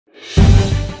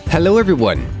Hello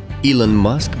everyone! Elon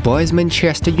Musk buys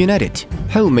Manchester United.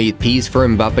 How made peace for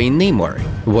Mbappe and Neymar,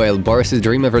 while Barca's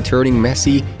dream of returning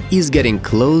Messi is getting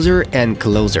closer and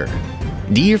closer.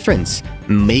 Dear friends,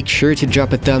 make sure to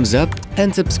drop a thumbs up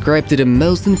and subscribe to the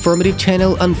most informative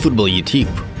channel on football YouTube.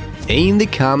 In the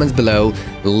comments below,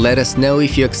 let us know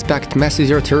if you expect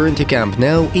Messi's return to Camp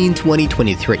Nou in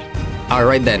 2023.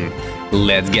 Alright then,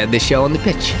 let's get the show on the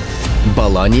pitch.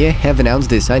 Bologna have announced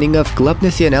the signing of Club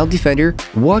Nacional defender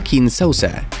Joaquin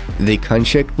Sousa. The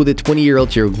contract with the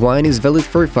 20-year-old Uruguayan is valid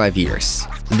for 5 years.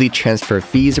 The transfer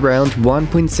fee is around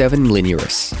 1.7 million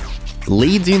euros.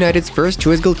 Leeds United's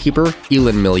first-choice goalkeeper,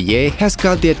 Illan Meslier, has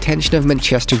got the attention of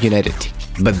Manchester United,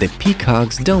 but the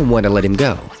Peacocks don't want to let him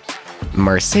go.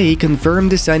 Marseille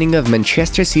confirmed the signing of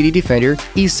Manchester City defender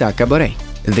Issa Caboret.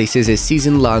 This is a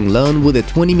season-long loan with a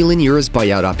 20 million euros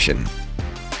buyout option.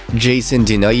 Jason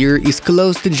Denayer is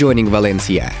close to joining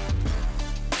Valencia.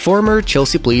 Former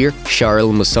Chelsea player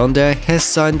Charles Musonda has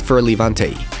signed for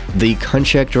Levante. The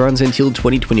contract runs until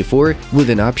 2024 with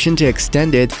an option to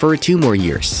extend it for 2 more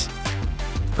years.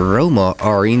 Roma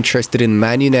are interested in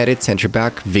Man United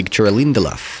centre-back Victor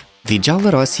Lindelof. The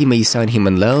Giallorossi may sign him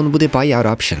on loan with a buyout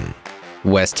option.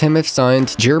 West Ham have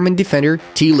signed German defender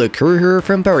Thilo Kehrer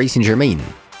from Paris Saint-Germain.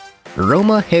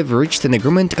 Roma have reached an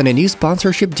agreement on a new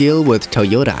sponsorship deal with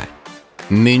Toyota.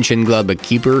 Mönchengladbach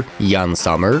keeper Jan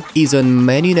Sommer is on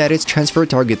Man United's transfer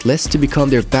target list to become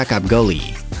their backup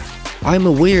goalie. I'm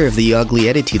aware of the ugly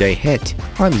attitude I had.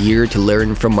 I'm here to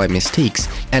learn from my mistakes,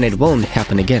 and it won't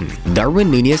happen again, Darwin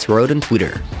Núñez wrote on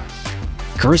Twitter.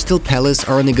 Crystal Palace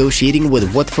are negotiating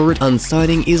with Watford on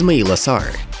signing Ismail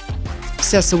Assar.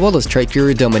 Sassuolo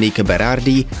striker Domenico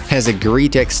Berardi has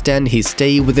agreed to extend his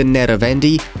stay with the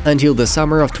Nerazzurri until the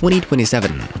summer of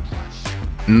 2027.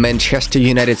 Manchester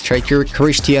United striker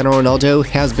Cristiano Ronaldo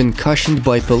has been cautioned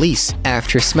by police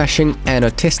after smashing an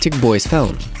autistic boy's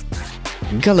phone.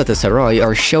 Galatasaray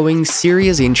are showing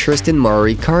serious interest in Mauro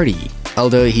Icardi,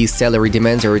 although his salary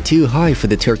demands are too high for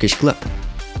the Turkish club.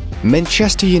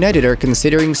 Manchester United are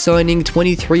considering signing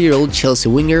 23-year-old Chelsea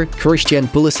winger Christian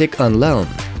Pulisic on loan.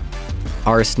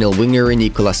 Arsenal winger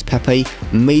Nicolas Pepe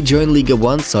may join Ligue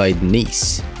 1 side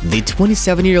Nice. The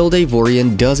 27-year-old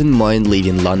Ivorian doesn't mind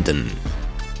leaving London.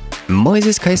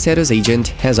 Moises Caicedo's agent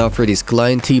has offered his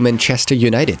client to Manchester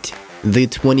United. The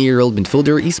 20-year-old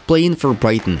midfielder is playing for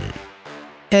Brighton.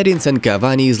 Edinson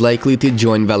Cavani is likely to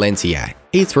join Valencia.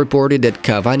 It's reported that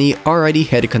Cavani already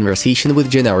had a conversation with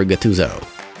Gennaro Gattuso.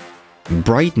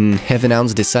 Brighton have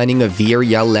announced the signing of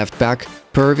Villarreal left-back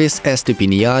Pervis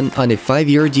Estupiñán on a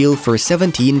 5-year deal for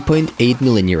 17.8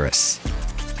 million euros.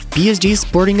 PSG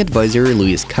sporting advisor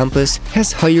Luis Campos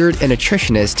has hired a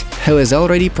nutritionist who has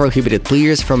already prohibited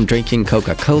players from drinking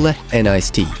Coca-Cola and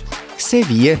iced tea.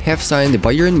 Sevilla have signed the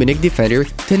Bayern Munich defender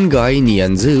Tengai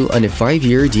Nianzou on a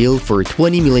 5-year deal for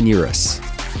 20 million euros.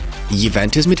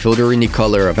 Juventus midfielder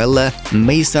Nicola Ravella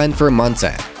may sign for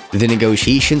Monza. The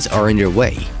negotiations are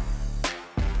underway.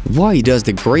 Why does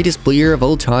the greatest player of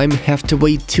all time have to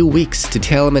wait 2 weeks to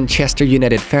tell Manchester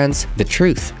United fans the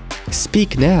truth?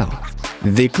 Speak now.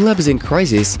 The club is in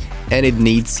crisis and it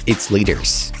needs its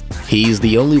leaders. He is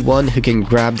the only one who can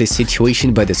grab the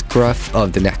situation by the scruff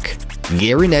of the neck.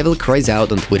 Gary Neville cries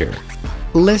out on Twitter.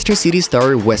 Leicester City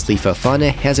star Wesley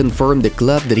Fofana has informed the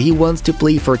club that he wants to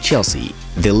play for Chelsea.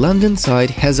 The London side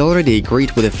has already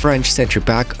agreed with the French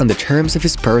centre-back on the terms of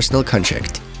his personal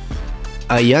contract.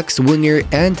 Ajax winger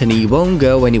Antony won't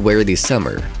go anywhere this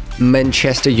summer.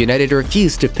 Manchester United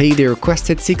refused to pay the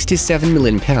requested £67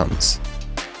 million.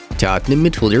 Tottenham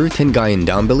midfielder Tengai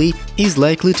Ndombele is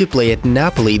likely to play at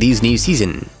Napoli this new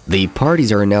season. The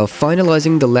parties are now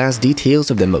finalizing the last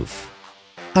details of the move.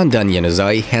 Handan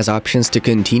Januzaj has options to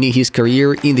continue his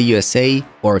career in the USA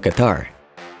or Qatar.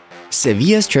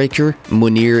 Sevilla striker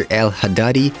Munir El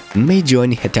Haddadi may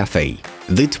join Getafe.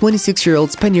 The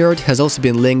 26-year-old Spaniard has also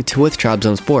been linked with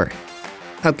Trabzonspor.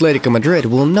 Atletico Madrid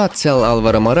will not sell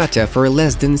Alvaro Morata for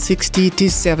less than 60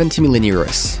 to 70 million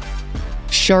euros.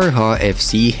 Sharjah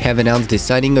FC have announced the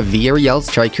signing of Villarreal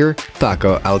striker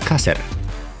Paco Alcácer.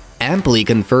 Empoli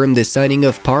confirmed the signing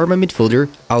of Parma midfielder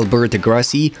Alberto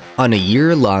Grassi on a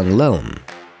year-long loan.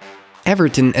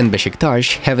 Everton and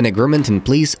Besiktas have an agreement in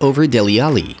place over Dele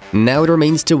Alli. Now it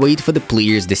remains to wait for the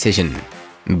player's decision.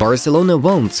 Barcelona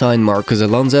won't sign Marcos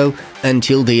Alonso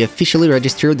until they officially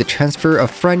register the transfer of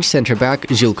French centre-back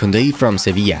Jules Koundé from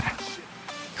Sevilla.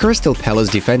 Crystal Palace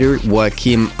defender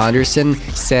Joachim Andersen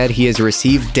said he has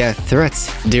received death threats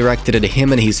directed at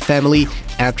him and his family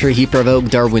after he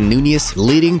provoked Darwin Núñez,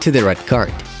 leading to the red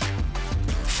card.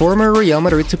 Former Real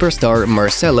Madrid superstar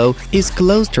Marcelo is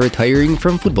close to retiring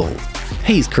from football.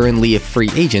 He's currently a free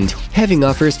agent, having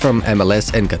offers from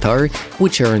MLS and Qatar,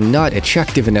 which are not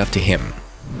attractive enough to him.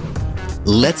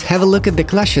 Let's have a look at the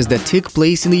clashes that took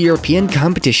place in the European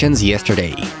competitions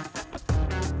yesterday.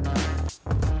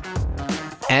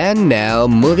 And now,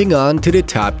 moving on to the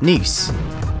top news.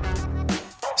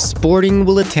 Sporting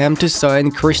will attempt to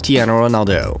sign Cristiano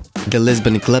Ronaldo. The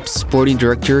Lisbon club's sporting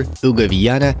director, Hugo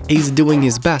Viana, is doing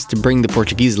his best to bring the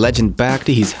Portuguese legend back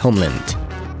to his homeland.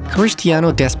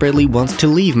 Cristiano desperately wants to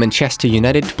leave Manchester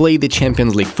United to play the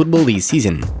Champions League football this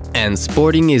season, and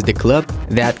Sporting is the club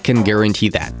that can guarantee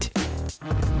that.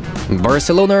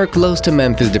 Barcelona are close to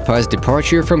Memphis Depay's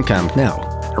departure from Camp Nou.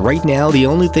 Right now, the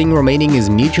only thing remaining is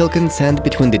mutual consent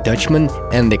between the Dutchman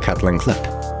and the Catalan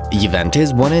club.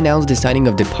 Juventus won't announce the signing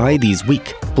of Depay this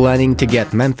week, planning to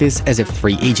get Memphis as a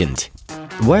free agent,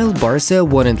 while Barca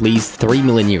won at least 3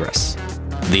 million euros.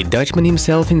 The Dutchman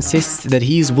himself insists that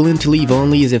he is willing to leave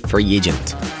only as a free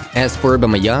agent. As for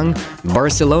Aubameyang,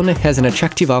 Barcelona has an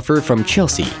attractive offer from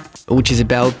Chelsea, which is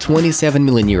about 27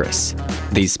 million euros.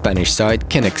 The Spanish side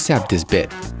can accept this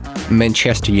bid.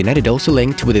 Manchester United also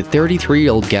linked with the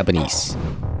 33-year-old Gabonese.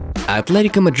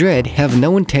 Atletico Madrid have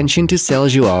no intention to sell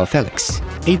Joao Felix.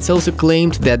 It's also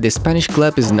claimed that the Spanish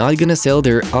club is not gonna sell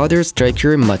their other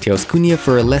striker Mateus Cunha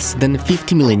for less than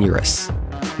 50 million euros.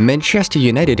 Manchester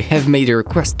United have made a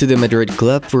request to the Madrid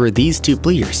club for these two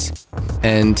players,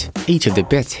 and each of the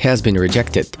bids has been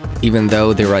rejected, even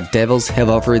though the Red Devils have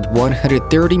offered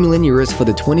 130 million euros for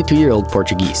the 22-year-old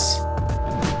Portuguese.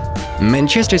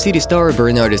 Manchester City star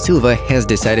Bernardo Silva has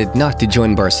decided not to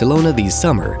join Barcelona this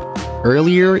summer.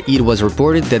 Earlier, it was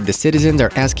reported that the citizens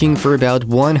are asking for about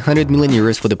 100 million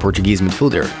euros for the Portuguese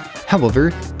midfielder.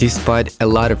 However, despite a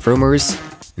lot of rumors,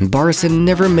 Barca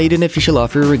never made an official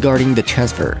offer regarding the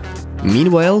transfer.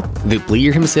 Meanwhile, the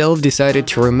player himself decided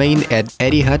to remain at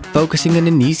Etihad, focusing on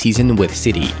a new season with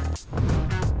City.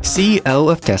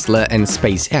 CEO of Tesla and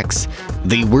SpaceX,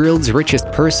 the world's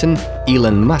richest person,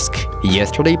 Elon Musk,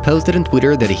 yesterday posted on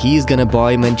Twitter that he's gonna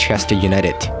buy Manchester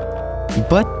United.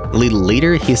 But a little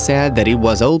later, he said that it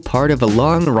was all part of a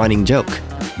long-running joke.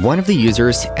 One of the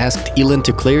users asked Elon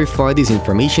to clarify this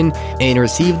information and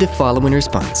received the following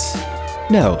response.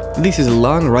 "No, this is a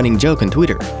long-running joke on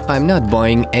Twitter. I'm not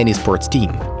buying any sports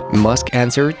team," Musk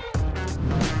answered.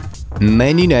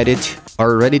 Man United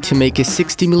are ready to make a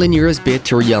 60 million euros bid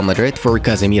to Real Madrid for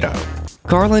Casemiro.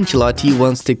 Carlo Ancelotti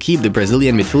wants to keep the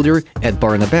Brazilian midfielder at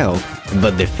Bernabeu,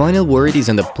 but the final word is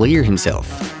on the player himself.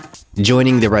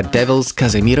 Joining the Red Devils,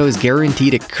 Casemiro is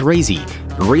guaranteed a crazy,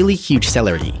 really huge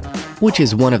salary, which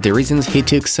is one of the reasons he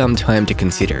took some time to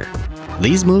consider.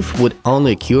 This move would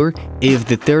only occur if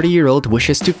the 30-year-old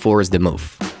wishes to force the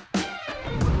move.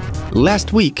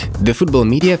 Last week, the football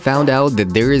media found out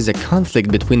that there is a conflict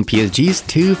between PSG's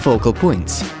two focal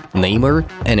points, Neymar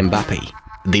and Mbappe.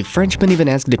 The Frenchman even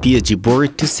asked the PSG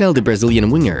board to sell the Brazilian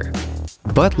winger.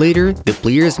 But later, the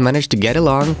players managed to get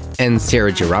along, and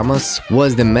Sergio Ramos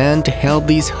was the man to help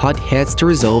these hotheads to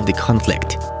resolve the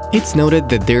conflict. It's noted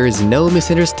that there is no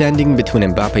misunderstanding between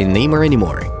Mbappe and Neymar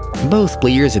anymore. Both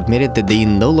players admitted that they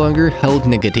no longer held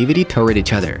negativity toward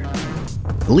each other.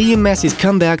 Lionel Messi's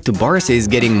comeback to Barca is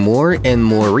getting more and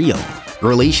more real.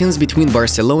 Relations between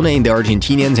Barcelona and the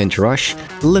Argentinian's entourage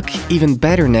look even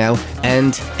better now,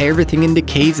 and everything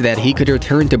indicates that he could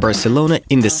return to Barcelona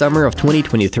in the summer of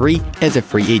 2023 as a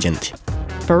free agent.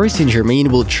 Paris Saint-Germain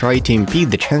will try to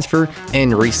impede the transfer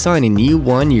and re-sign a new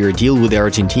one-year deal with the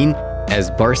Argentine,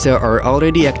 as Barca are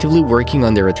already actively working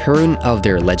on the return of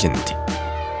their legend.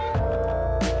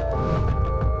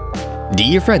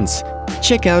 Dear friends,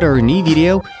 check out our new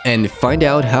video and find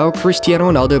out how Cristiano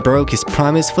Ronaldo broke his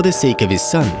promise for the sake of his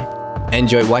son.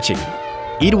 Enjoy watching.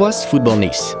 It was Football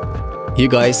News. You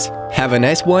guys have a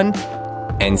nice one,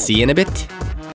 and see you in a bit.